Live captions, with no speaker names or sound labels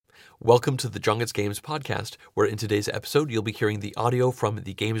Welcome to the Jungits Games podcast, where in today's episode you'll be hearing the audio from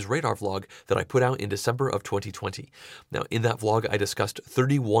the Games Radar vlog that I put out in December of 2020. Now, in that vlog, I discussed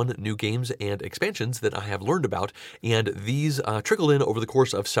 31 new games and expansions that I have learned about, and these trickled in over the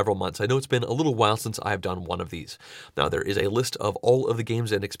course of several months. I know it's been a little while since I've done one of these. Now, there is a list of all of the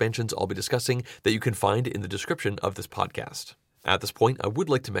games and expansions I'll be discussing that you can find in the description of this podcast. At this point, I would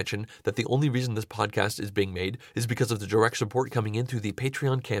like to mention that the only reason this podcast is being made is because of the direct support coming in through the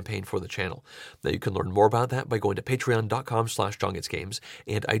Patreon campaign for the channel. Now, you can learn more about that by going to patreon.com/JungitsGames,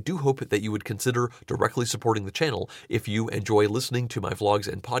 and I do hope that you would consider directly supporting the channel if you enjoy listening to my vlogs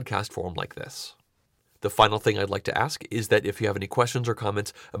in podcast form like this. The final thing I'd like to ask is that if you have any questions or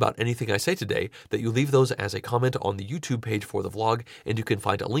comments about anything I say today, that you leave those as a comment on the YouTube page for the vlog, and you can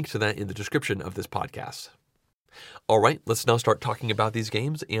find a link to that in the description of this podcast. All right, let's now start talking about these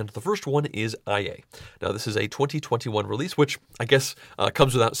games, and the first one is IA. Now, this is a 2021 release, which I guess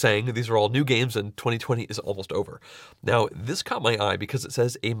comes without saying. These are all new games, and 2020 is almost over. Now, this caught my eye because it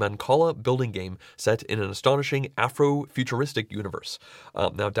says a Mancala building game set in an astonishing Afro-futuristic universe.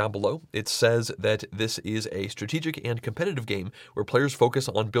 Now, down below, it says that this is a strategic and competitive game where players focus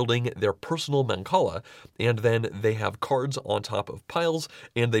on building their personal Mancala, and then they have cards on top of piles,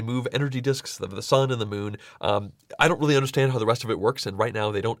 and they move energy discs of the sun and the moon. I don't really understand how the rest of it works, and right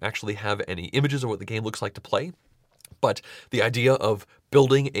now they don't actually have any images of what the game looks like to play. But the idea of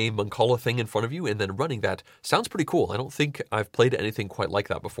building a Mancala thing in front of you and then running that sounds pretty cool. I don't think I've played anything quite like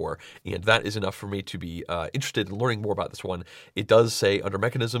that before, and that is enough for me to be interested in learning more about this one. It does say under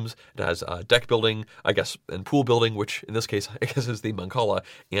mechanisms, it has deck building, I guess, and pool building, which in this case, I guess is the Mancala,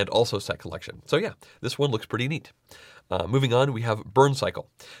 and also set collection. So yeah, this one looks pretty neat. Moving on, we have Burn Cycle.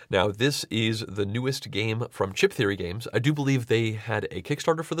 Now, this is the newest game from Chip Theory Games. I do believe they had a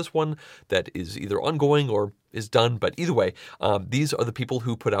Kickstarter for this one that is either ongoing or is done, but either way, these are the people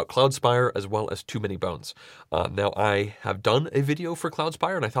who put out Cloudspire as well as Too Many Bones. Now, I have done a video for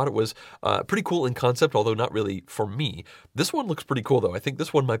Cloudspire, and I thought it was pretty cool in concept, although not really for me. This one looks pretty cool, though. I think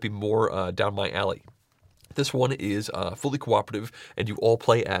this one might be more down my alley. This one is fully cooperative, and you all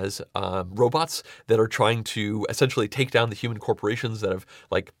play as robots that are trying to essentially take down the human corporations that have,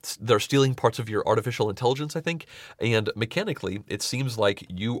 they're stealing parts of your artificial intelligence, I think. And mechanically, it seems like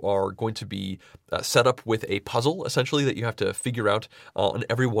you are going to be set up with a puzzle, essentially, that you have to figure out on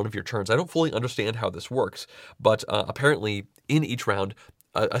every one of your turns. I don't fully understand how this works, but apparently in each round,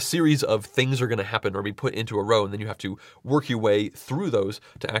 a series of things are going to happen or be put into a row, and then you have to work your way through those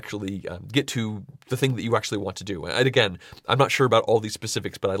to actually get to the thing that you actually want to do. And again, I'm not sure about all these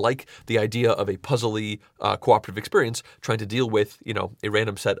specifics, but I like the idea of a puzzly cooperative experience, trying to deal with, a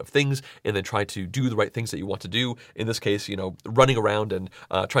random set of things and then try to do the right things that you want to do. In this case, running around and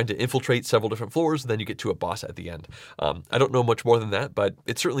trying to infiltrate several different floors, and then you get to a boss at the end. I don't know much more than that, but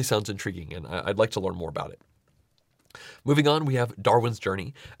it certainly sounds intriguing, and I'd like to learn more about it. Moving on, we have Darwin's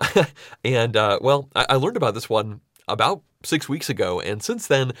Journey. And, I learned about this one about 6 weeks ago, and since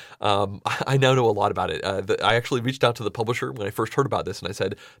then, I now know a lot about it. I actually reached out to the publisher when I first heard about this, and I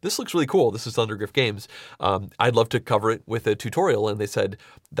said, this looks really cool. This is Thundergriff Games. I'd love to cover it with a tutorial, and they said,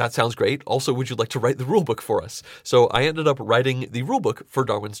 that sounds great. Also, would you like to write the rulebook for us? So I ended up writing the rulebook for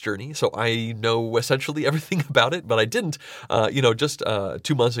Darwin's Journey, so I know essentially everything about it, but I didn't, just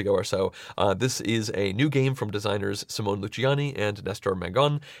 2 months ago or so. This is a new game from designers Simone Luciani and Nestor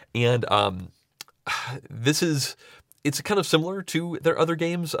Mangon, and it's kind of similar to their other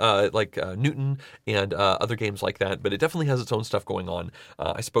games, like Newton and other games like that, but it definitely has its own stuff going on.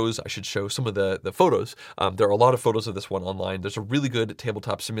 I suppose I should show some of the photos. There are a lot of photos of this one online. There's a really good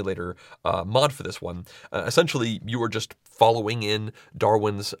tabletop simulator mod for this one. Essentially, you are just following in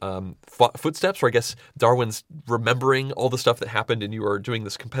Darwin's footsteps, or I guess Darwin's remembering all the stuff that happened, and you are doing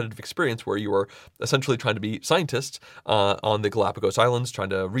this competitive experience where you are essentially trying to be scientists on the Galapagos Islands,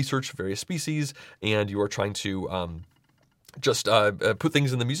 trying to research various species, and you are trying to just put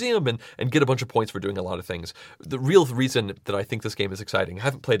things in the museum and get a bunch of points for doing a lot of things. The real reason that I think this game is exciting, I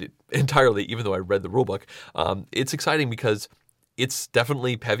haven't played it entirely, even though I read the rulebook, it's exciting because it's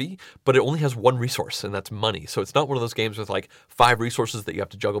definitely heavy, but it only has one resource, and that's money. So it's not one of those games with like 5 resources that you have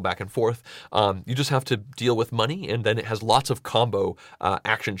to juggle back and forth. You just have to deal with money, and then it has lots of combo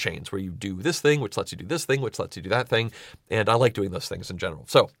action chains where you do this thing, which lets you do this thing, which lets you do that thing, and I like doing those things in general.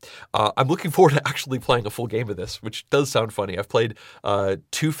 So I'm looking forward to actually playing a full game of this, which does sound funny. I've played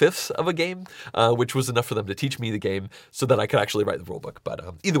 2/5 of a game, which was enough for them to teach me the game so that I could actually write the rulebook. But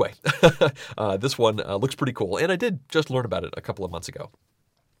either way, this one looks pretty cool, and I did just learn about it a couple of months ago.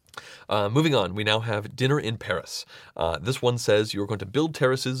 Moving on, we now have Dinner in Paris. This one says you're going to build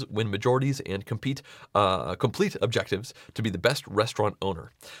terraces, win majorities, and complete objectives to be the best restaurant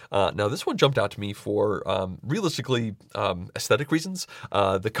owner. Now, this one jumped out to me for realistically aesthetic reasons.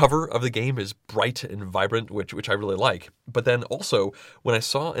 The cover of the game is bright and vibrant, which I really like. But then also, when I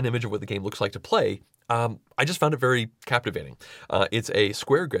saw an image of what the game looks like to play, I just found it very captivating. It's a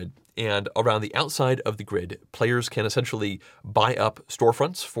square grid, and around the outside of the grid, players can essentially buy up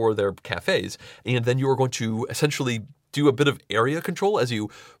storefronts for their cafes, and then you are going to essentially do a bit of area control as you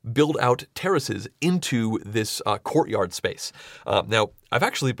build out terraces into this courtyard space. Now, I've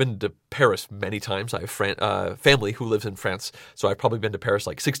actually been to Paris many times. I have family who lives in France, so I've probably been to Paris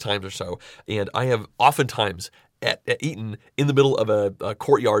like 6 times or so, and I have oftentimes eaten in the middle of a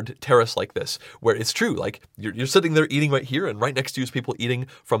courtyard terrace like this, where it's true, like you're sitting there eating right here, and right next to you is people eating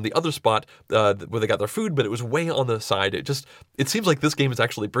from the other spot where they got their food, but it was way on the side. It seems like this game is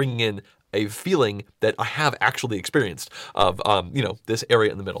actually bringing in a feeling that I have actually experienced of this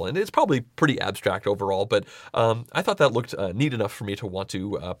area in the middle, and it's probably pretty abstract overall, but I thought that looked neat enough for me to want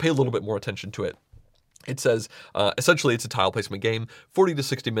to pay a little bit more attention to it. It says, essentially, it's a tile placement game, 40 to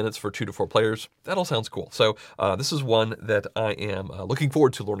 60 minutes for 2 to 4 players. That all sounds cool. So this is one that I am looking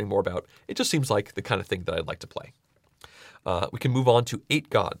forward to learning more about. It just seems like the kind of thing that I'd like to play. We can move on to 8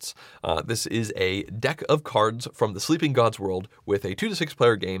 Gods. This is a deck of cards from the Sleeping Gods world with a 2 to 6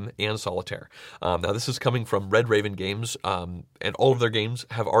 player game and solitaire. Now, this is coming from Red Raven Games, and all of their games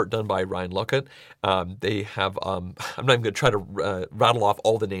have art done by Ryan Luckett. They have, I'm not even going to try to rattle off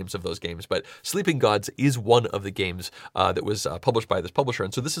all the names of those games, but Sleeping Gods is one of the games that was published by this publisher.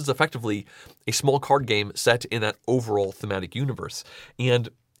 And so this is effectively a small card game set in that overall thematic universe. And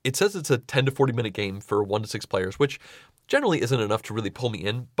it says it's a 10 to 40 minute game for 1 to 6 players, which generally isn't enough to really pull me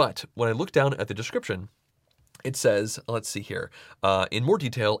in. But when I look down at the description, it says, let's see here, in more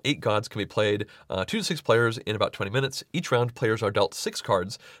detail, 8 Gods can be played 2 to 6 players in about 20 minutes. Each round, players are dealt 6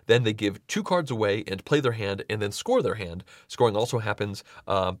 cards. Then they give 2 cards away and play their hand and then score their hand. Scoring also happens,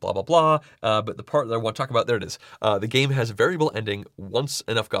 blah, blah, blah. But the part that I want to talk about, there it is. The game has a variable ending once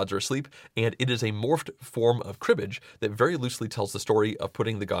enough gods are asleep, and it is a morphed form of cribbage that very loosely tells the story of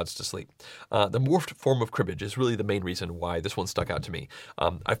putting the gods to sleep. The morphed form of cribbage is really the main reason why this one stuck out to me.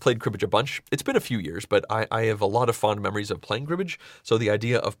 I've played cribbage a bunch. It's been a few years, but I have a lot of fond memories of playing cribbage, so the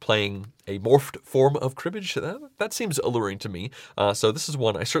idea of playing a morphed form of cribbage, that seems alluring to me. So this is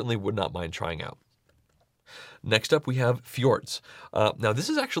one I certainly would not mind trying out. Next up, we have Fjords. Now, this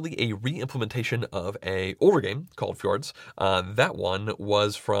is actually a re-implementation of an older game called Fjords. That one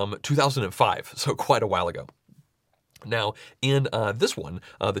was from 2005, so quite a while ago. Now, in this one,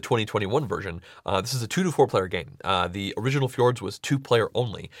 the 2021 version, this is a 2 to 4 player game. The original Fjords was 2 player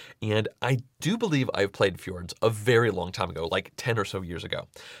only, and I do believe I've played Fjords a very long time ago, like 10 or so years ago.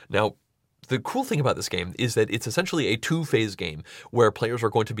 Now, the cool thing about this game is that it's essentially a 2-phase game where players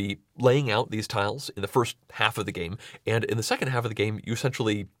are going to be laying out these tiles in the first half of the game, and in the second half of the game, you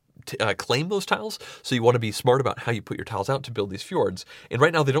essentially claim those tiles. So you want to be smart about how you put your tiles out to build these fjords. And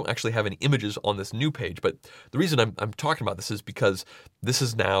right now they don't actually have any images on this new page, but the reason I'm talking about this is because this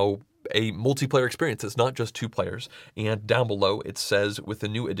is now a multiplayer experience. It's not just 2 players. And down below it says, with the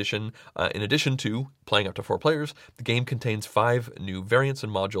new addition, in addition to playing up to 4 players, the game contains 5 new variants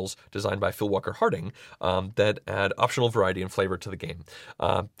and modules designed by Phil Walker Harding that add optional variety and flavor to the game.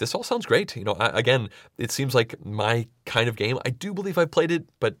 This all sounds great. Again, it seems like my kind of game. I do believe I played it,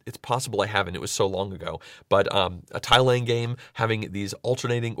 but it's possible I haven't. It was so long ago. But a tile laying game having these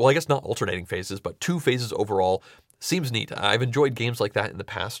alternating, well, I guess not alternating phases, but 2 phases overall, seems neat. I've enjoyed games like that in the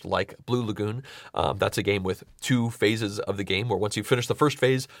past, like Blue Lagoon. That's a game with 2 phases of the game, where once you finish the first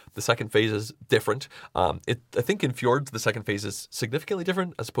phase, the second phase is different. I think in Fjords, the second phase is significantly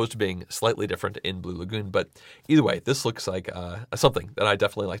different, as opposed to being slightly different in Blue Lagoon. But either way, this looks like something that I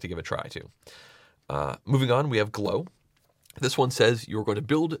definitely like to give a try to. Moving on, we have Glow. This one says you're going to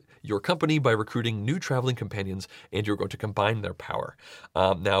build your company by recruiting new traveling companions, and you're going to combine their power.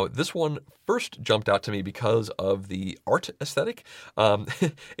 Now, this one first jumped out to me because of the art aesthetic.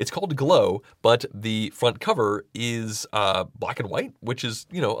 It's called Glow, but the front cover is black and white, which is,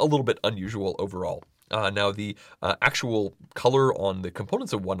 a little bit unusual overall. Now, the actual color on the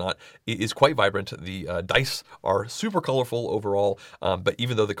components and whatnot is quite vibrant. The dice are super colorful overall, but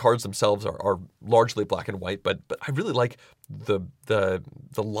even though the cards themselves are largely black and white, but I really like the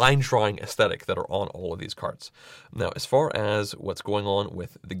line drawing aesthetic that are on all of these cards. Now, as far as what's going on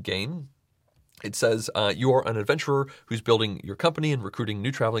with the game, It says you are an adventurer who's building your company and recruiting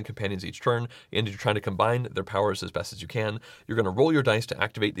new traveling companions each turn, and you're trying to combine their powers as best as you can. You're going to roll your dice to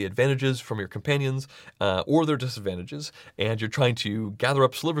activate the advantages from your companions or their disadvantages, and you're trying to gather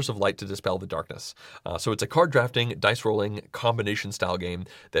up slivers of light to dispel the darkness. So it's a card drafting, dice rolling, combination style game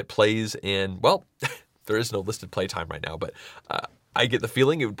that plays in, well, there is no listed playtime right now, but I get the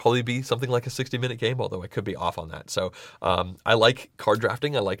feeling it would probably be something like a 60-minute game, although I could be off on that. So I like card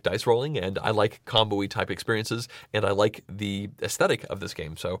drafting, I like dice rolling, and I like combo-y type experiences, and I like the aesthetic of this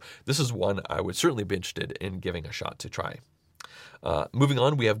game. So this is one I would certainly be interested in giving a shot to try. Moving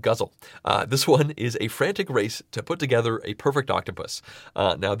on, we have Guzzle. This one is a frantic race to put together a perfect octopus.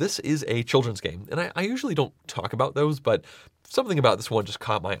 Now, this is a children's game, and I usually don't talk about those, but something about this one just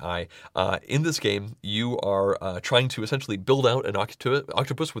caught my eye. In this game, you are trying to essentially build out an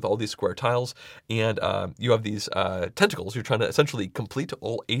octopus with all these square tiles, and you have these tentacles. You're trying to essentially complete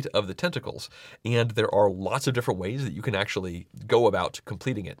all 8 of the tentacles, and there are lots of different ways that you can actually go about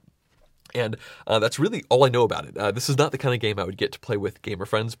completing it. And that's really all I know about it. This is not the kind of game I would get to play with gamer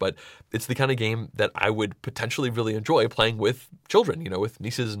friends, but it's the kind of game that I would potentially really enjoy playing with children, with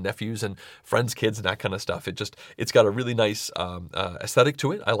nieces and nephews and friends' kids and that kind of stuff. It's got a really nice aesthetic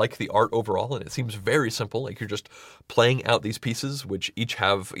to it. I like the art overall, and it seems very simple. Like you're just playing out these pieces, which each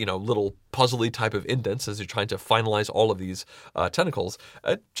have, little puzzly type of indents as you're trying to finalize all of these tentacles.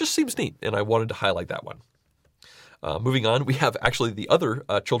 It just seems neat, and I wanted to highlight that one. Moving on, we have actually the other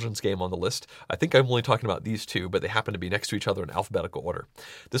children's game on the list. I think I'm only talking about these two, but they happen to be next to each other in alphabetical order.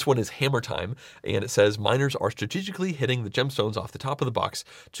 This one is Hammer Time, and it says miners are strategically hitting the gemstones off the top of the box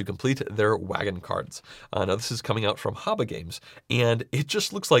to complete their wagon cards. Now, this is coming out from Haba Games, and it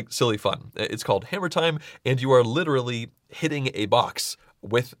just looks like silly fun. It's called Hammer Time, and you are literally hitting a box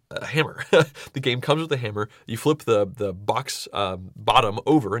with a hammer. The game comes with a hammer. You flip the box bottom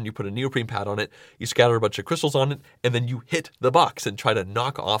over and you put a neoprene pad on it. You scatter a bunch of crystals on it, and then you hit the box and try to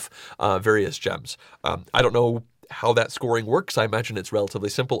knock off various gems. I don't know how that scoring works. I imagine it's relatively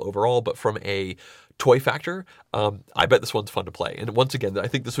simple overall, but from a toy factor, I bet this one's fun to play. And once again, I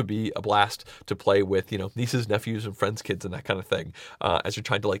think this would be a blast to play with, nieces, nephews, and friends' kids and that kind of thing, as you're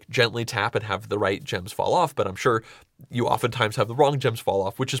trying to gently tap and have the right gems fall off. But I'm sure you oftentimes have the wrong gems fall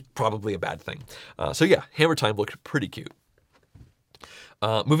off, which is probably a bad thing. So yeah, Hammer Time looked pretty cute.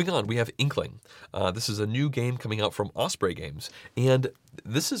 Moving on, we have Inkling. This is a new game coming out from Osprey Games, and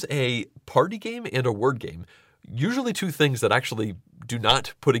this is a party game and a word game. Usually two things that actually do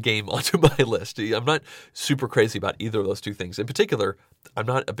not put a game onto my list. I'm not super crazy about either of those two things. In particular, I'm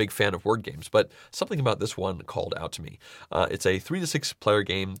not a big fan of word games, but something about this one called out to me. It's a 3 to 6 player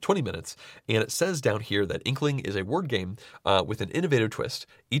game, 20 minutes, and it says down here that Inkling is a word game with an innovative twist.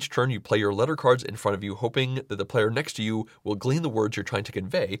 Each turn you play your letter cards in front of you, hoping that the player next to you will glean the words you're trying to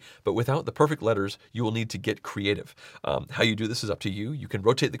convey, but without the perfect letters, you will need to get creative. How you do this is up to you. You can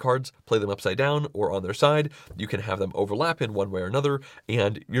rotate the cards, play them upside down or on their side. You can have them overlap in one way or another,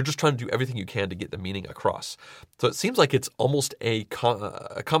 and you're just trying to do everything you can to get the meaning across. So it seems like it's almost a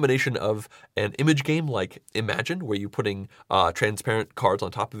combination of an image game like Imagine, where you're putting transparent cards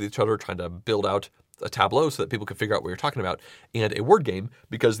on top of each other, trying to build out a tableau so that people can figure out what you're talking about, and a word game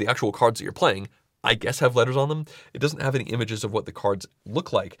because the actual cards that you're playing, I guess, have letters on them. It doesn't have any images of what the cards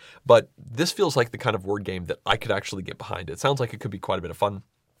look like, but this feels like the kind of word game that I could actually get behind. It sounds like it could be quite a bit of fun.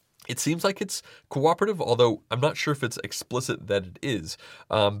 It seems like it's cooperative, although I'm not sure if it's explicit that it is.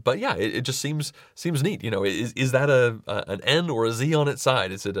 But yeah, it just seems neat. Is that an N or a Z on its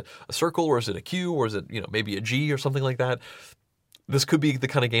side? Is it a circle, or is it a Q, or is it maybe a G or something like that? This could be the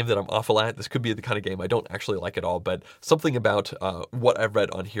kind of game that I'm awful at. This could be the kind of game I don't actually like at all, but something about what I've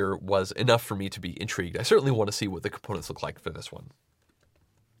read on here was enough for me to be intrigued. I certainly want to see what the components look like for this one.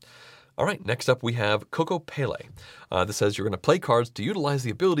 All right, next up we have Coco Pele. This says you're going to play cards to utilize the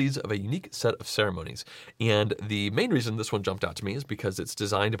abilities of a unique set of ceremonies. And the main reason this one jumped out to me is because it's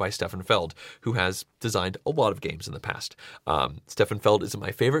designed by Stefan Feld, who has designed a lot of games in the past. Stefan Feld isn't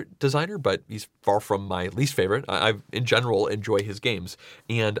my favorite designer, but he's far from my least favorite. I in general, enjoy his games.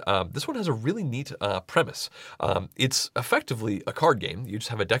 And this one has a really neat premise. It's effectively a card game. You just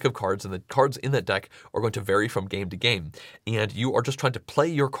have a deck of cards, and the cards in that deck are going to vary from game to game. And you are just trying to play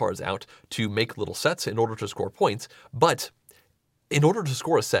your cards out to make little sets in order to score points, but in order to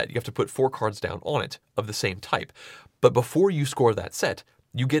score a set, you have to put 4 cards down on it of the same type. But before you score that set,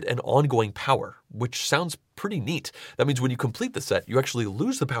 you get an ongoing power, which sounds pretty neat. That means when you complete the set, you actually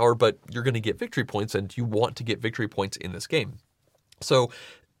lose the power, but you're going to get victory points, and you want to get victory points in this game. So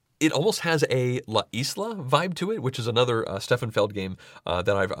it almost has a La Isla vibe to it, which is another Stefan Feld game that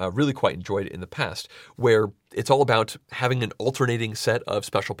I've really quite enjoyed in the past, where it's all about having an alternating set of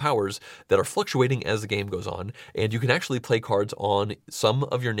special powers that are fluctuating as the game goes on, and you can actually play cards on some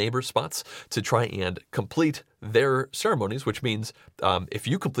of your neighbors' spots to try and complete their ceremonies, which means if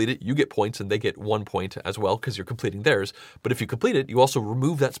you complete it, you get points and they get 1 point as well because you're completing theirs. But if you complete it, you also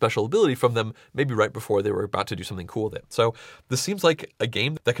remove that special ability from them maybe right before they were about to do something cool with it. So this seems like a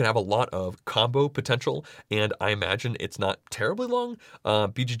game that can have a lot of combo potential, and I imagine it's not terribly long.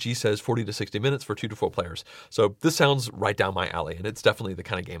 BGG says 40 to 60 minutes for 2 to 4 players. So this sounds right down my alley, and it's definitely the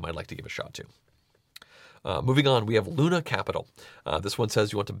kind of game I'd like to give a shot to. Moving on, we have Luna Capital. This one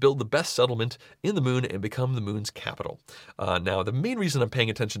says you want to build the best settlement in the moon and become the moon's capital. Now, the main reason I'm paying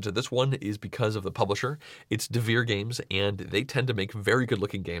attention to this one is because of the publisher. It's Devir Games, and they tend to make very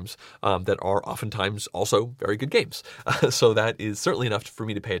good-looking games that are oftentimes also very good games. So that is certainly enough for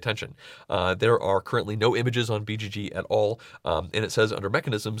me to pay attention. There are currently no images on BGG at all, and it says under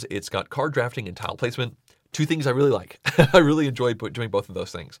mechanisms, it's got card drafting and tile placement. 2 things I really like. I really enjoy doing both of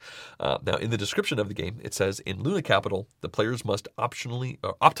those things. Now, in the description of the game, it says, in Luna Capital, the players must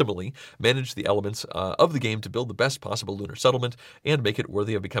optimally manage the elements of the game to build the best possible lunar settlement and make it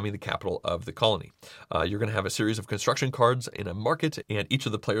worthy of becoming the capital of the colony. You're going to have a series of construction cards in a market, and each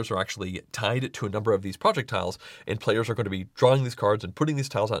of the players are actually tied to a number of these project tiles, and players are going to be drawing these cards and putting these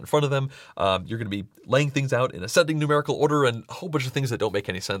tiles out in front of them. You're going to be laying things out in ascending numerical order and a whole bunch of things that don't make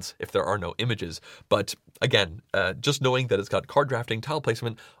any sense if there are no images. But again, just knowing that it's got card drafting, tile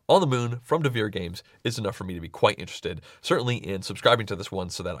placement on the moon from Devir Games is enough for me to be quite interested, certainly in subscribing to this one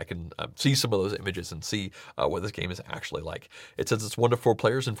so that I can see some of those images and see what this game is actually like. It says it's 1 to 4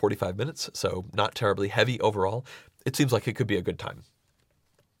 players in 45 minutes, so not terribly heavy overall. It seems like it could be a good time.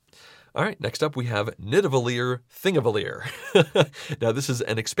 All right, next up we have Nidavellir Thingvellir. Now this is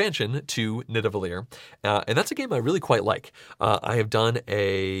an expansion to Nidavellir, and that's a game I really quite like. I have done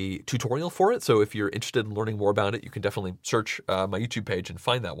a tutorial for it, so if you're interested in learning more about it, you can definitely search my YouTube page and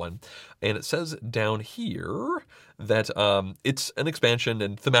find that one. And it says down here that it's an expansion,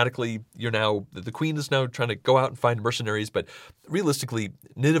 and thematically, the queen is now trying to go out and find mercenaries, but realistically,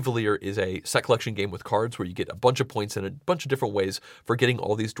 Nidavellir is a set collection game with cards where you get a bunch of points in a bunch of different ways for getting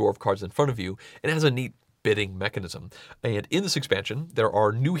all these dwarf cards in front of you, and it has a neat bidding mechanism. And in this expansion, there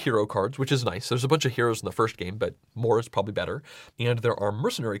are new hero cards, which is nice. There's a bunch of heroes in the first game, but more is probably better. And there are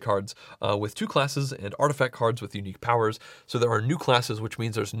mercenary cards with 2 classes and artifact cards with unique powers. So there are new classes, which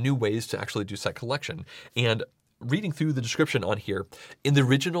means there's new ways to actually do set collection. And reading through the description on here, in the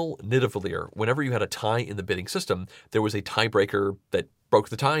original Nidavellir, whenever you had a tie in the bidding system, there was a tiebreaker that broke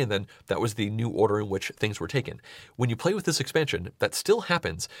the tie, and then that was the new order in which things were taken. When you play with this expansion, that still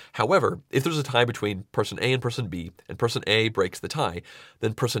happens. However, if there's a tie between person A and person B, and person A breaks the tie,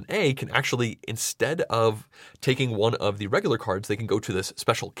 then person A can actually, instead of taking one of the regular cards, they can go to this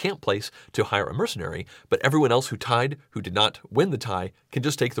special camp place to hire a mercenary, but everyone else who tied, who did not win the tie, can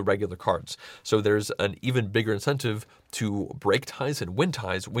just take the regular cards. So there's an even bigger incentive to break ties and win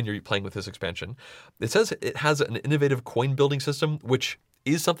ties when you're playing with this expansion. It says it has an innovative coin building system, which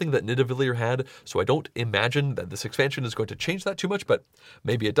is something that Nidavellir had, so I don't imagine that this expansion is going to change that too much, but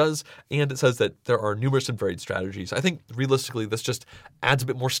maybe it does. And it says that there are numerous and varied strategies. I think realistically this just adds a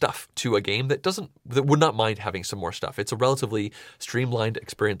bit more stuff to a game that would not mind having some more stuff. It's a relatively streamlined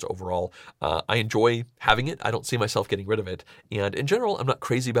experience overall. I enjoy having it. I don't see myself getting rid of it. And in general, I'm not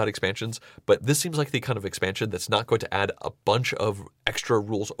crazy about expansions, but this seems like the kind of expansion that's not going to add a bunch of extra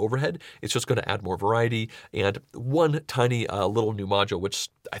rules overhead. It's just going to add more variety and one tiny little new module, which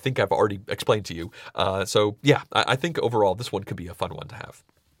I think I've already explained to you. So yeah, I think overall this one could be a fun one to have.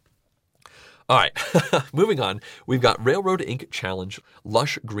 All right, moving on, we've got Railroad Ink Challenge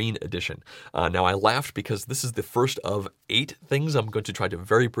Lush Green Edition. Now, I laughed because this is the first of 8 things I'm going to try to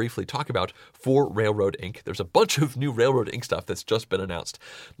very briefly talk about for Railroad Ink. There's a bunch of new Railroad Ink stuff that's just been announced.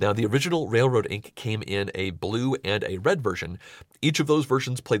 Now, the original Railroad Ink came in a blue and a red version. Each of those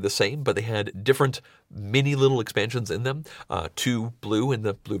versions played the same, but they had different mini little expansions in them. 2 blue in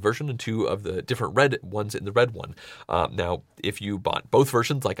the blue version and 2 of the different red ones in the red one. Now, if you bought both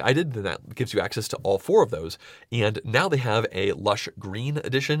versions like I did, then that gives you access to all 4 of those. And now they have a Lush Green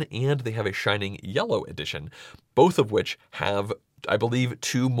edition and they have a Shining Yellow edition, both of which have, I believe,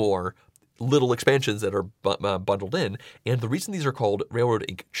 2 more little expansions that are bundled in. And the reason these are called Railroad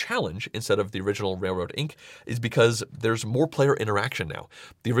Ink Challenge instead of the original Railroad Ink is because there's more player interaction now.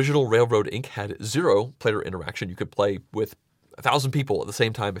 The original Railroad Ink had 0 player interaction. You could play with 1,000 people at the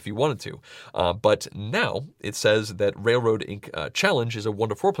same time if you wanted to. But now it says that Railroad Ink. Challenge is a 1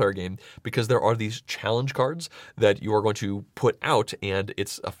 to 4 player game because there are these challenge cards that you are going to put out, and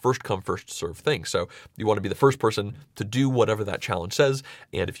it's a first come, first serve thing. So you want to be the first person to do whatever that challenge says,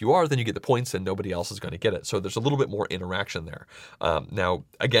 and if you are, then you get the points and nobody else is going to get it. So there's a little bit more interaction there. Now,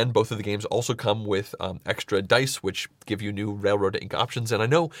 again, both of the games also come with extra dice, which give you new Railroad Ink. Options. And I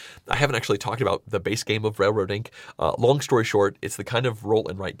know I haven't actually talked about the base game of Railroad Ink. Long story short, it's the kind of roll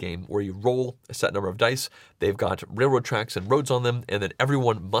and write game where you roll a set number of dice. They've got railroad tracks and roads on them, and then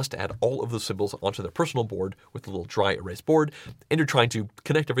everyone must add all of the symbols onto their personal board with a little dry erase board, and you're trying to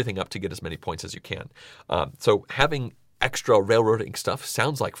connect everything up to get as many points as you can. So having extra Railroad Ink. Stuff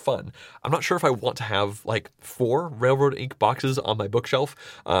sounds like fun. I'm not sure if I want to have like 4 Railroad Ink. Boxes on my bookshelf.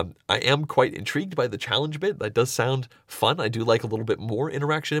 I am quite intrigued by the challenge bit. That does sound fun. I do like a little bit more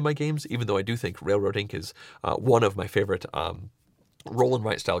interaction in my games, even though I do think Railroad Ink. Is one of my favorite roll and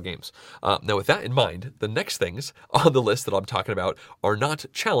write style games. Now, with that in mind, the next things on the list that I'm talking about are not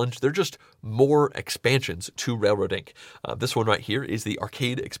challenge, they're just more expansions to Railroad Ink. This one right here is the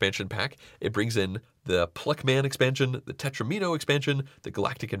Arcade expansion pack. It brings in the Pluckman expansion, the Tetramino expansion, the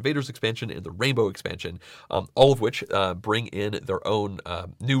Galactic Invaders expansion, and the Rainbow expansion, all of which bring in their own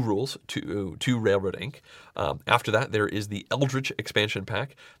new rules to Railroad Ink. After that, there is the Eldritch expansion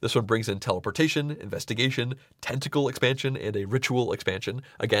pack. This one brings in teleportation, investigation, tentacle expansion, and a ritual expansion.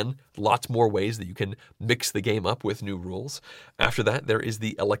 Again, lots more ways that you can mix the game up with new rules. After that, there is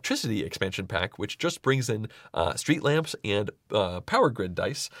the Electricity expansion pack, which just brings in street lamps and power grid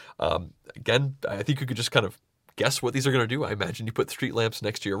dice. Again, I think you could just kind of guess what these are going to do. I imagine you put street lamps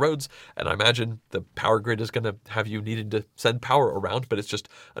next to your roads, and I imagine the power grid is going to have you needing to send power around, but it's just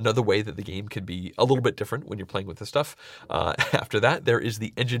another way that the game can be a little bit different when you're playing with this stuff. After that, there is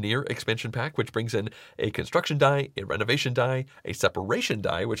the Engineer expansion pack, which brings in a construction die, a renovation die, a separation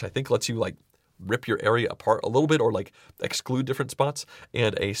die, which I think lets you like rip your area apart a little bit or like exclude different spots,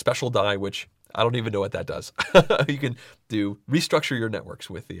 and a special die, which I don't even know what that does. You can restructure your networks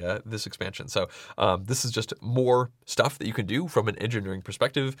with this expansion. So this is just more stuff that you can do from an engineering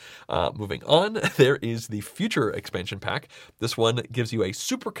perspective. Moving on, there is the Future expansion pack. This one gives you a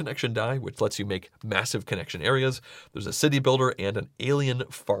super connection die, which lets you make massive connection areas. There's a city builder and an alien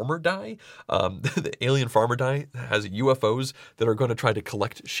farmer die. The alien farmer die has UFOs that are going to try to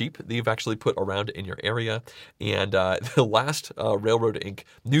collect sheep that you've actually put around in your area. And the last Railroad Ink.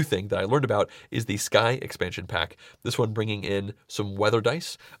 New thing that I learned about is the Sky expansion pack. This one bringing in some weather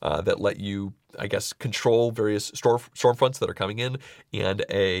dice that let you, I guess, control various storm fronts that are coming in, and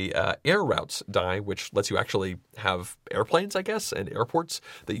a air routes die, which lets you actually have airplanes, I guess, and airports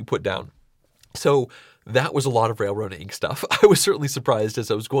that you put down. So that was a lot of Railroad Ink. Stuff. I was certainly surprised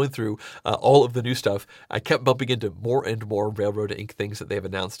as I was going through all of the new stuff. I kept bumping into more and more Railroad Ink. Things that they've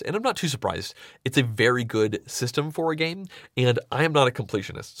announced, and I'm not too surprised. It's a very good system for a game, and I am not a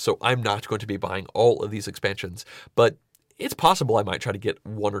completionist, so I'm not going to be buying all of these expansions, but it's possible I might try to get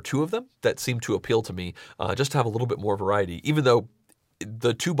 1 or 2 of them that seem to appeal to me, just to have a little bit more variety, even though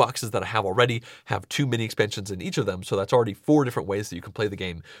the 2 boxes that I have already have 2 mini expansions in each of them, so that's already 4 different ways that you can play the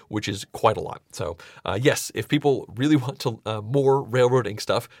game, which is quite a lot. So yes, if people really want to more Railroad Ink.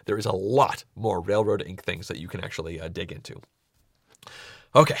 Stuff, there is a lot more Railroad Ink. Things that you can actually dig into.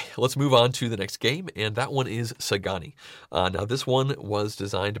 Okay, let's move on to the next game, and that one is Sagani. Now, this one was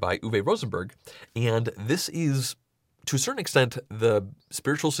designed by Uwe Rosenberg, and this is, to a certain extent, the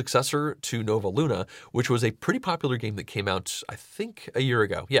spiritual successor to Nova Luna, which was a pretty popular game that came out, I think, a year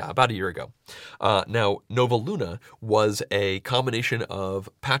ago. Yeah, about a year ago. Now, Nova Luna was a combination of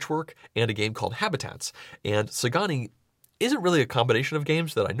Patchwork and a game called Habitats, and Sagani isn't really a combination of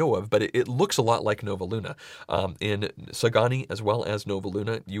games that I know of, but it looks a lot like Nova Luna. In Sagani, as well as Nova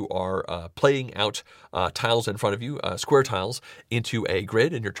Luna, you are playing out tiles in front of you, square tiles, into a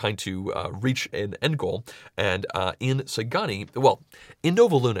grid, and you're trying to reach an end goal. And in Sagani, well, in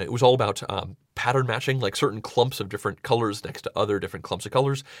Nova Luna, it was all about pattern matching, like certain clumps of different colors next to other different clumps of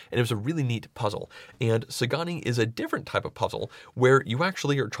colors, and it was a really neat puzzle. And Sagani is a different type of puzzle, where you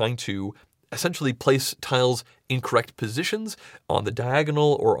actually are trying to essentially place tiles in correct positions on the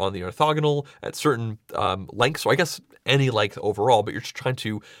diagonal or on the orthogonal at certain lengths. So I guess any length overall, but you're just trying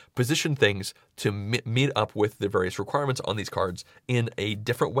to position things to meet up with the various requirements on these cards in a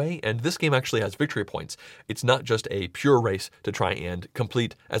different way. And this game actually has victory points. It's not just a pure race to try and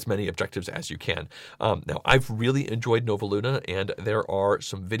complete as many objectives as you can. Now, I've really enjoyed Nova Luna, and there are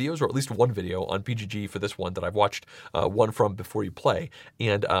some videos, or at least one video on BGG for this one that I've watched, one from Before You Play,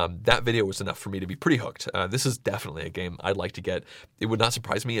 and that video was enough for me to be pretty hooked. This is definitely a game I'd like to get. It would not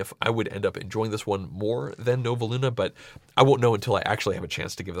surprise me if I would end up enjoying this one more than Nova Luna, but I won't know until I actually have a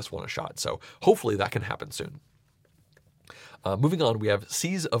chance to give this one a shot. So hopefully that can happen soon. Moving on, we have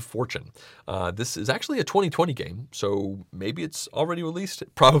Seas of Fortune. This is actually a 2020 game, so maybe it's already released.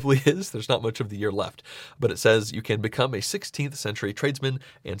 It probably is. There's not much of the year left. But it says you can become a 16th century tradesman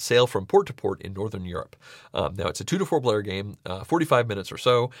and sail from port to port in Northern Europe. Now, it's a 2 to 4 player game, 45 minutes or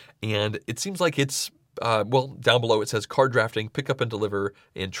so, and it seems like it's down below it says card drafting, pick up and deliver,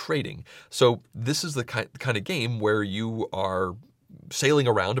 and trading. So this is the kind of game where you are sailing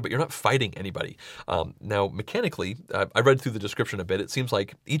around, but you're not fighting anybody. Now, mechanically, I read through the description a bit. It seems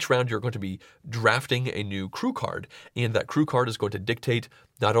like each round you're going to be drafting a new crew card, and that crew card is going to dictate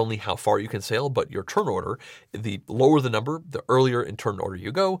not only how far you can sail, but your turn order. The lower the number, the earlier in turn order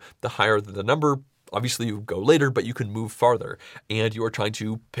you go. The higher the number, obviously you go later, but you can move farther. And you are trying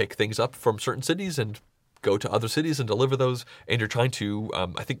to pick things up from certain cities and go to other cities and deliver those, and you're trying to,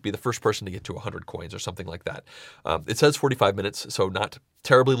 I think, be the first person to get to 100 coins or something like that. It says 45 minutes, so not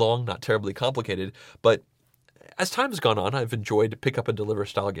terribly long, not terribly complicated, but as time has gone on, I've enjoyed pick up and deliver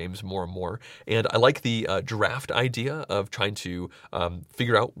style games more and more, and I like the draft idea of trying to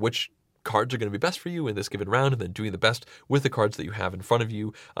figure out which cards are going to be best for you in this given round, and then doing the best with the cards that you have in front of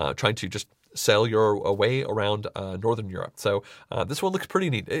you, trying to just sail your way around Northern Europe. So this one looks pretty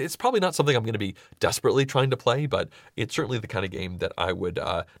neat. It's probably not something I'm going to be desperately trying to play, but it's certainly the kind of game that I would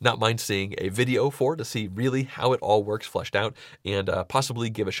not mind seeing a video for to see really how it all works fleshed out, and possibly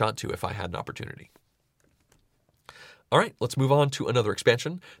give a shot to if I had an opportunity. All right, let's move on to another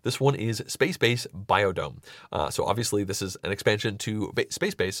expansion. This one is Space Base Biodome. So obviously this is an expansion to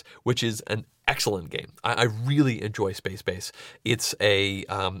Space Base, which is an excellent game. I really enjoy Space Base. It's a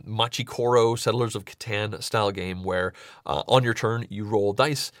Machikoro Settlers of Catan style game where on your turn you roll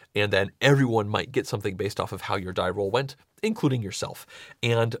dice, and then everyone might get something based off of how your die roll went, including yourself.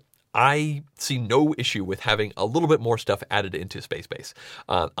 And I see no issue with having a little bit more stuff added into Space Base.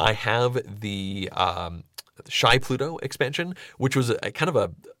 I have the Shy Pluto expansion, which was a kind of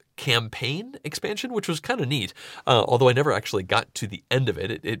a campaign expansion, which was kind of neat, although I never actually got to the end of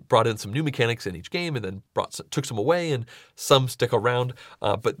it. It brought in some new mechanics in each game and then took some away, and some stick around.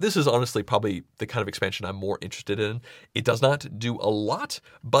 But this is honestly probably the kind of expansion I'm more interested in. It does not do a lot,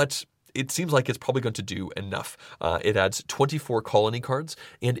 but it seems like it's probably going to do enough. It adds 24 colony cards,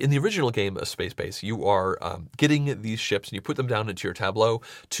 and in the original game of Space Base, you are getting these ships and you put them down into your tableau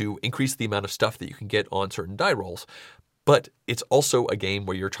to increase the amount of stuff that you can get on certain die rolls. But it's also a game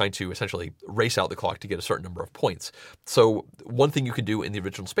where you're trying to essentially race out the clock to get a certain number of points. So one thing you can do in the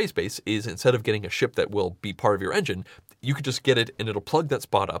original Space Base is, instead of getting a ship that will be part of your engine, you could just get it and it'll plug that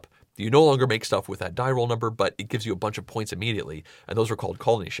spot up. You no longer make stuff with that die roll number, but it gives you a bunch of points immediately, and those are called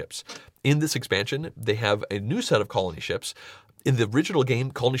colony ships. In this expansion, they have a new set of colony ships. In the original game,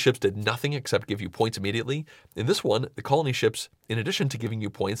 colony ships did nothing except give you points immediately. In this one, the colony ships, in addition to giving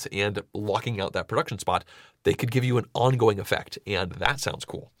you points and locking out that production spot, they could give you an ongoing effect, and that sounds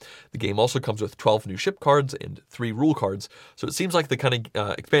cool. The game also comes with 12 new ship cards and 3 rule cards, so it seems like the kind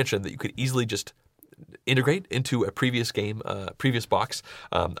of expansion that you could easily just integrate into a previous game, previous box.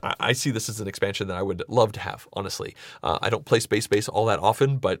 I see this as an expansion that I would love to have, honestly. I don't play Space Base all that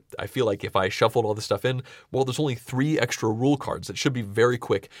often, but I feel like if I shuffled all this stuff in, well, there's only 3 extra rule cards. It should be very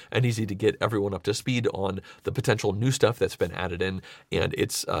quick and easy to get everyone up to speed on the potential new stuff that's been added in, and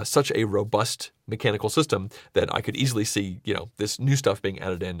it's such a robust mechanical system that I could easily see, this new stuff being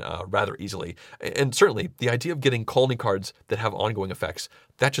added in rather easily. And certainly the idea of getting colony cards that have ongoing effects,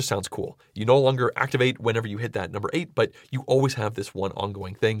 that just sounds cool. You no longer activate whenever you hit that number 8, but you always have this one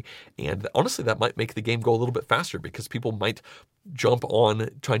ongoing thing. And honestly, that might make the game go a little bit faster, because people might jump on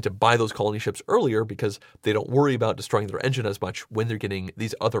trying to buy those colony ships earlier because they don't worry about destroying their engine as much when they're getting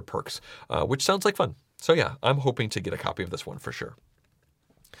these other perks, which sounds like fun. So yeah, I'm hoping to get a copy of this one for sure.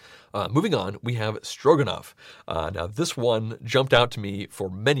 Moving on, we have Stroganov. Now, this one jumped out to me for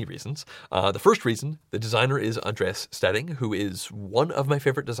many reasons. The first reason, the designer is Andreas Steding, who is one of my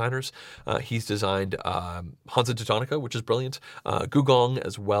favorite designers. He's designed Hansa Teutonica, which is brilliant, Gugong,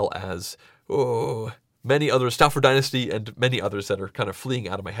 as well as many others, Stauffer Dynasty, and many others that are kind of fleeing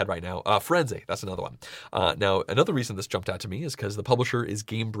out of my head right now. Firenze, that's another one. Now, another reason this jumped out to me is because the publisher is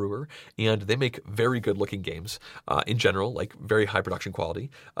Game Brewer, and they make very good-looking games in general, like very high production quality.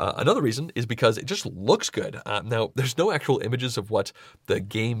 Another reason is because it just looks good. Now, there's no actual images of what the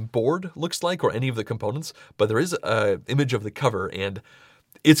game board looks like or any of the components, but there is an image of the cover, and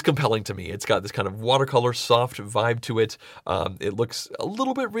it's compelling to me. It's got this kind of watercolor, soft vibe to it. It looks a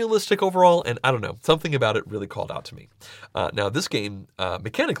little bit realistic overall, and I don't know, something about it really called out to me. Now, this game,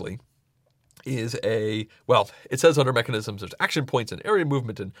 mechanically, is it says under mechanisms, there's action points and area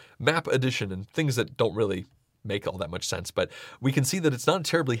movement and map addition and things that don't really make all that much sense, but we can see that it's not a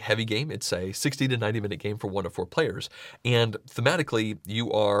terribly heavy game. It's a 60 to 90 minute game for 1 to 4 players. And thematically,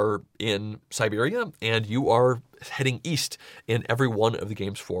 you are in Siberia and you are heading east in every one of the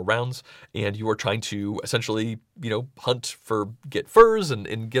game's 4 rounds. And you are trying to essentially, hunt get furs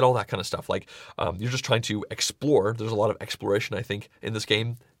and get all that kind of stuff. You're just trying to explore. There's a lot of exploration, I think, in this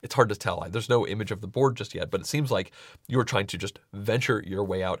game. It's hard to tell. There's no image of the board just yet, but it seems like you're trying to just venture your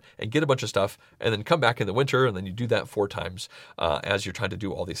way out and get a bunch of stuff and then come back in the winter, and then you do that 4 times as you're trying to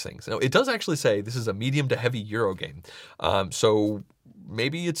do all these things. Now, it does actually say this is a medium to heavy Euro game. So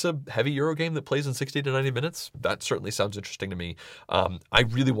maybe it's a heavy Euro game that plays in 60 to 90 minutes. That certainly sounds interesting to me. I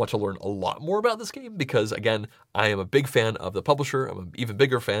really want to learn a lot more about this game because, again, I am a big fan of the publisher. I'm an even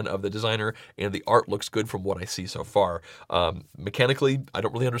bigger fan of the designer, and the art looks good from what I see so far. Mechanically, I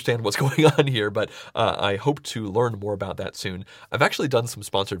don't really understand what's going on here, but I hope to learn more about that soon. I've actually done some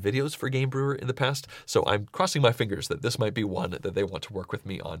sponsored videos for Game Brewer in the past, so I'm crossing my fingers that this might be one that they want to work with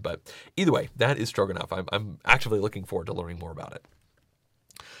me on. But either way, that is Stroganoff. I'm actively looking forward to learning more about it.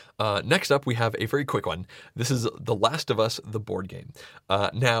 Next up, we have a very quick one. This is The Last of Us, the board game.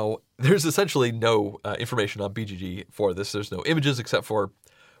 Now, there's essentially no information on BGG for this. There's no images except for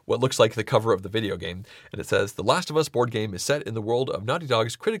what looks like the cover of the video game. And it says, The Last of Us board game is set in the world of Naughty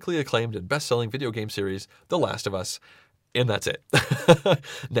Dog's critically acclaimed and best-selling video game series, The Last of Us. And that's it.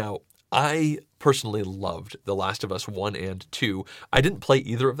 Now, I personally loved The Last of Us 1 and 2. I didn't play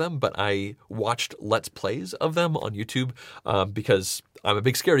either of them, but I watched Let's Plays of them on YouTube because I'm a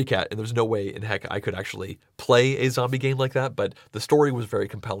big scaredy cat, and there's no way in heck I could actually play a zombie game like that, but the story was very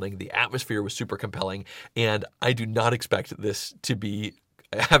compelling, the atmosphere was super compelling, and I do not expect this to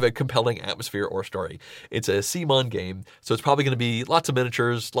have a compelling atmosphere or story. It's a CMON game, so it's probably going to be lots of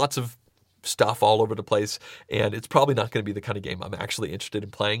miniatures, lots of stuff all over the place, and it's probably not going to be the kind of game I'm actually interested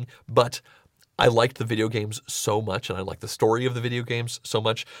in playing, but I liked the video games so much, and I like the story of the video games so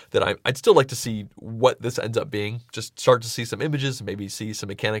much that I'd still like to see what this ends up being. Just start to see some images and maybe see some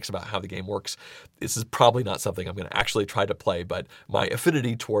mechanics about how the game works. This is probably not something I'm going to actually try to play, but my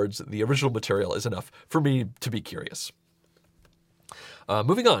affinity towards the original material is enough for me to be curious.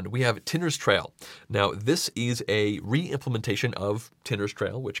 Moving on, we have Tinner's Trail. Now, this is a re-implementation of Tinner's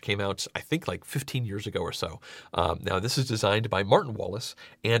Trail, which came out, I think, like 15 years ago or so. Now, this is designed by Martin Wallace,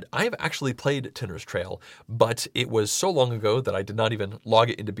 and I've actually played Tinner's Trail, but it was so long ago that I did not even log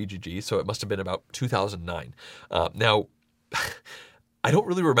it into BGG, so it must have been about 2009. Now, I don't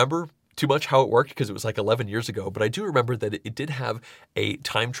really remember too much how it worked because it was like 11 years ago, but I do remember that it did have a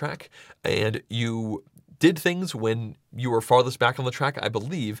time track, and you did things when you were farthest back on the track, I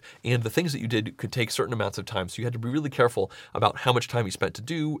believe, and the things that you did could take certain amounts of time. So you had to be really careful about how much time you spent to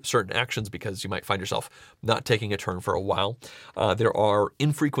do certain actions because you might find yourself not taking a turn for a while. There are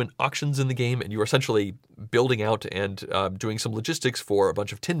infrequent auctions in the game, and you are essentially building out and doing some logistics for a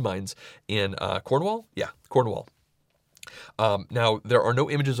bunch of tin mines in Cornwall? Yeah, Cornwall. Now, there are no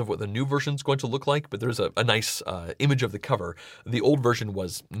images of what the new version is going to look like, but there's a nice image of the cover. The old version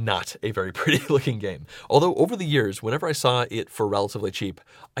was not a very pretty looking game. Although over the years, whenever I saw it for relatively cheap,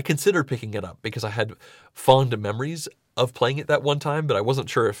 I considered picking it up because I had fond memories of playing it that one time, but I wasn't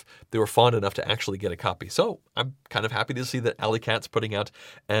sure if they were fond enough to actually get a copy. So I'm kind of happy to see that Alley Cat's putting out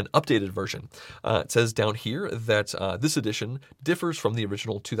an updated version. It says down here that this edition differs from the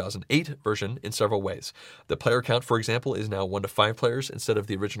original 2008 version in several ways. The player count, for example, is now 1 to 5 players instead of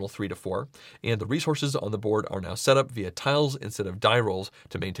the original 3 to 4, and the resources on the board are now set up via tiles instead of die rolls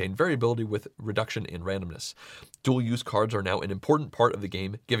to maintain variability with reduction in randomness. Dual-use cards are now an important part of the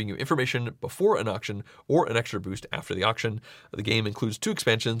game, giving you information before an auction or an extra boost after the auction. The game includes 2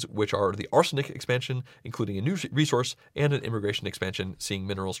 expansions, which are the Arsenic expansion, including a new resource, and an Immigration expansion, seeing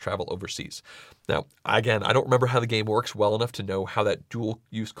minerals travel overseas. Now, again, I don't remember how the game works well enough to know how that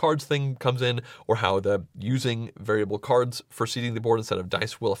dual-use cards thing comes in, or how the using variable cards for seeding the board instead of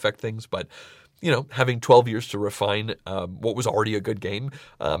dice will affect things, but having 12 years to refine what was already a good game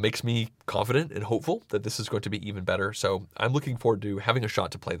makes me confident and hopeful that this is going to be even better. So I'm looking forward to having a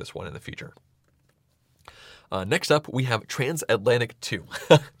shot to play this one in the future. Next up, we have Transatlantic 2.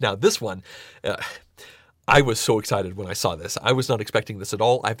 Now, this one, I was so excited when I saw this. I was not expecting this at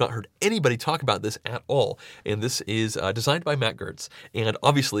all. I've not heard anybody talk about this at all. And this is designed by Matt Gertz. And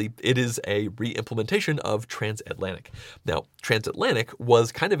obviously, it is a re-implementation of Transatlantic. Now, Transatlantic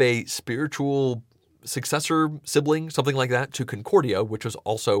was kind of a spiritual successor, sibling, something like that, to Concordia, which was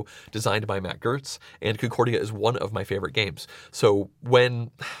also designed by Matt Gertz. And Concordia is one of my favorite games. So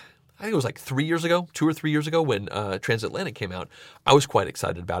when I think it was like 2 or 3 years ago when Transatlantic came out. I was quite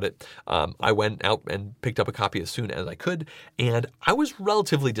excited about it. I went out and picked up a copy as soon as I could, and I was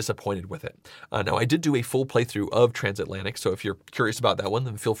relatively disappointed with it. Now, I did do a full playthrough of Transatlantic, so if you're curious about that one,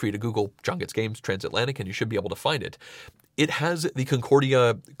 then feel free to Google John Gets Games Transatlantic, and you should be able to find it. It has the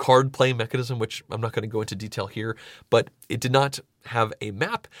Concordia card play mechanism, which I'm not going to go into detail here, but it did not have a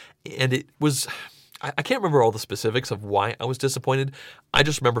map, and it was... I can't remember all the specifics of why I was disappointed. I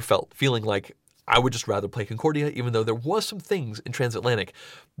just remember feeling like I would just rather play Concordia, even though there was some things in Transatlantic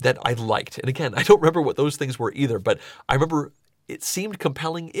that I liked. And again, I don't remember what those things were either, but I remember it seemed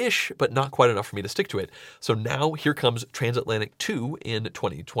compelling-ish, but not quite enough for me to stick to it. So now here comes Transatlantic 2 in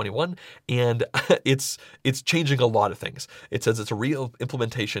 2021, and it's changing a lot of things. It says it's a real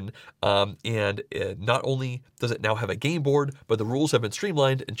implementation, and not only does it now have a game board, but the rules have been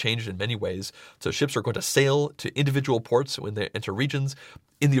streamlined and changed in many ways. So ships are going to sail to individual ports when they enter regions.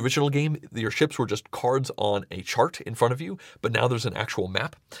 In the original game, your ships were just cards on a chart in front of you, but now there's an actual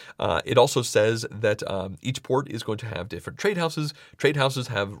map. It also says that each port is going to have different trade houses. Trade houses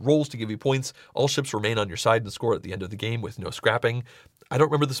have roles to give you points. All ships remain on your side and score at the end of the game with no scrapping. I don't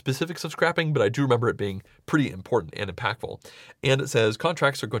remember the specifics of scrapping, but I do remember it being pretty important and impactful. And it says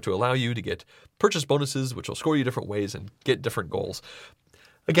contracts are going to allow you to get purchase bonuses, which will score you different ways and get different goals.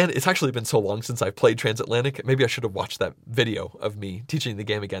 Again, it's actually been so long since I've played Transatlantic. Maybe I should have watched that video of me teaching the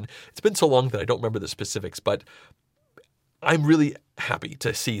game again. It's been so long that I don't remember the specifics, but I'm really happy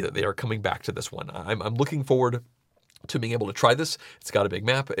to see that they are coming back to this one. I'm looking forward to being able to try this. It's got a big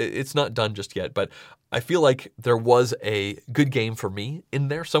map. It's not done just yet, but I feel like there was a good game for me in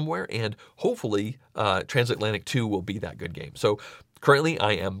there somewhere, and hopefully Transatlantic 2 will be that good game. So currently,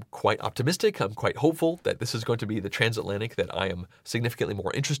 I am quite optimistic. I'm quite hopeful that this is going to be the Transatlantic that I am significantly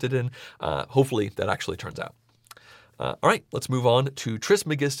more interested in. Hopefully, that actually turns out. All right, let's move on to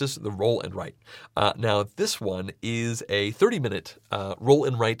Trismegistus, the Roll and Write. Now, this one is a 30-minute roll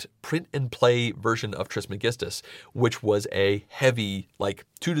and write print and play version of Trismegistus, which was a heavy,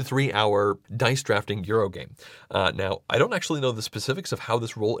 2 to 3 hour dice drafting Euro game. Now, I don't actually know the specifics of how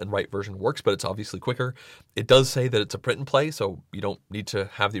this roll and write version works, but it's obviously quicker. It does say that it's a print and play, so you don't need to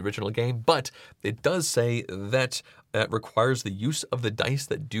have the original game, but it does say that it requires the use of the dice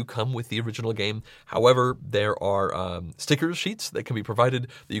that do come with the original game. However, there are sticker sheets that can be provided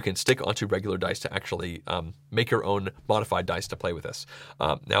that you can stick onto regular dice to actually make your own modified dice to play with this.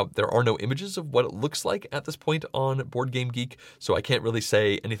 Now, there are no images of what it looks like at this point on Board Game Geek, so I can't really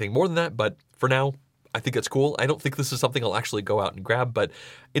say anything more than that, but for now, I think it's cool. I don't think this is something I'll actually go out and grab, but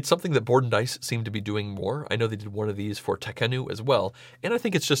it's something that Board and Dice seem to be doing more. I know they did one of these for Tekhenu as well, and I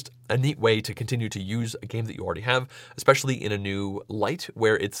think it's just a neat way to continue to use a game that you already have, especially in a new light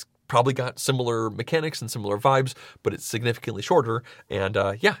where it's probably got similar mechanics and similar vibes, but it's significantly shorter, and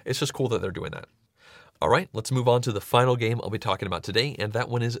it's just cool that they're doing that. All right, let's move on to the final game I'll be talking about today, and that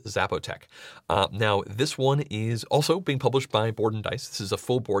one is Zapotec. Now, this one is also being published by Board and Dice. This is a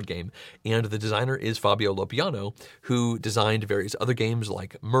full board game, and the designer is Fabio Lopiano, who designed various other games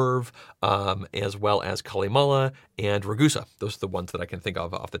like Merv, as well as Kalimala and Ragusa. Those are the ones that I can think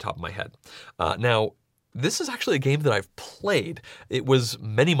of off the top of my head. Now, this is actually a game that I've played. It was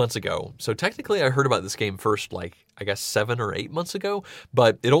many months ago. So technically I heard about this game first, 7 or 8 months ago,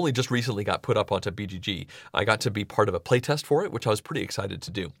 but it only just recently got put up onto BGG. I got to be part of a playtest for it, which I was pretty excited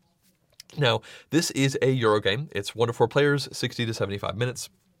to do. Now, this is a Euro game. It's 1 to 4 players, 60 to 75 minutes.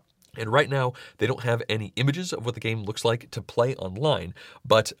 And right now, they don't have any images of what the game looks like to play online,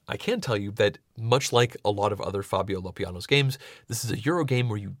 but I can tell you that much like a lot of other Fabio Lopiano's games, this is a Euro game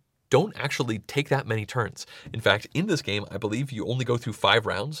where you don't actually take that many turns. In fact, in this game, I believe you only go through 5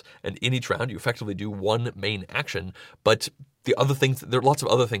 rounds, and in each round you effectively do one main action, but the other things, there are lots of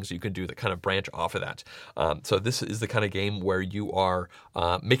other things you can do that kind of branch off of that. So this is the kind of game where you are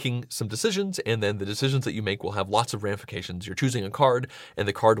making some decisions, and then the decisions that you make will have lots of ramifications. You're choosing a card, and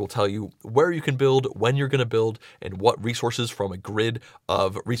the card will tell you where you can build, when you're going to build, and what resources from a grid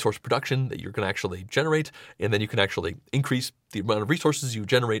of resource production that you're going to actually generate, and then you can actually increase the amount of resources you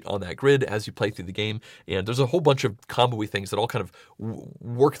generate on that grid as you play through the game. And there's a whole bunch of combo-y things that all kind of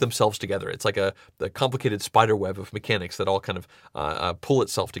work themselves together. It's like the complicated spider web of mechanics that all kind of pull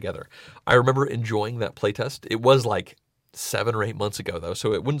itself together. I remember enjoying that playtest. It was 7 or 8 months ago, though,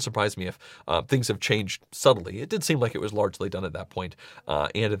 so it wouldn't surprise me if things have changed subtly. It did seem like it was largely done at that point.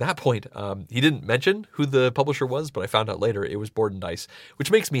 And at that point, he didn't mention who the publisher was, but I found out later it was Board and Dice,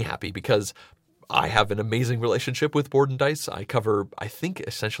 which makes me happy because I have an amazing relationship with Board and Dice. I cover, I think,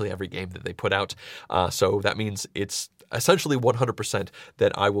 essentially every game that they put out. So that means it's essentially 100%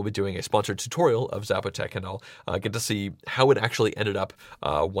 that I will be doing a sponsored tutorial of Zabotech, and I'll get to see how it actually ended up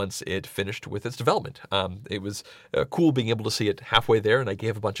once it finished with its development. It was cool being able to see it halfway there, and I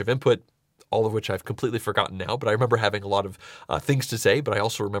gave a bunch of input, all of which I've completely forgotten now, but I remember having a lot of things to say, but I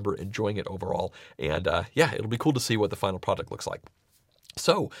also remember enjoying it overall. And yeah, it'll be cool to see what the final product looks like.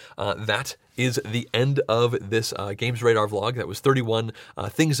 So that is the end of this Games Radar vlog. That was 31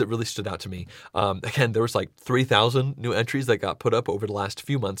 things that really stood out to me. Again, there was like 3,000 new entries that got put up over the last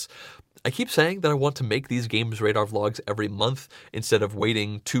few months. I keep saying that I want to make these Games Radar vlogs every month instead of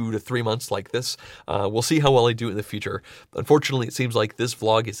waiting 2 to 3 months like this. We'll see how well I do in the future. Unfortunately, it seems like this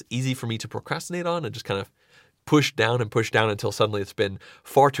vlog is easy for me to procrastinate on and just kind of push down until suddenly it's been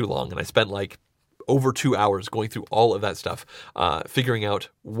far too long, and I spent like over 2 hours going through all of that stuff, figuring out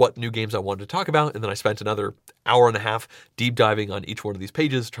what new games I wanted to talk about, and then I spent another hour and a half deep diving on each one of these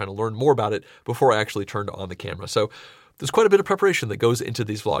pages, trying to learn more about it before I actually turned on the camera. So there's quite a bit of preparation that goes into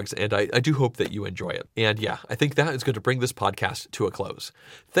these vlogs, and I do hope that you enjoy it. And yeah, I think that is going to bring this podcast to a close.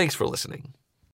 Thanks for listening.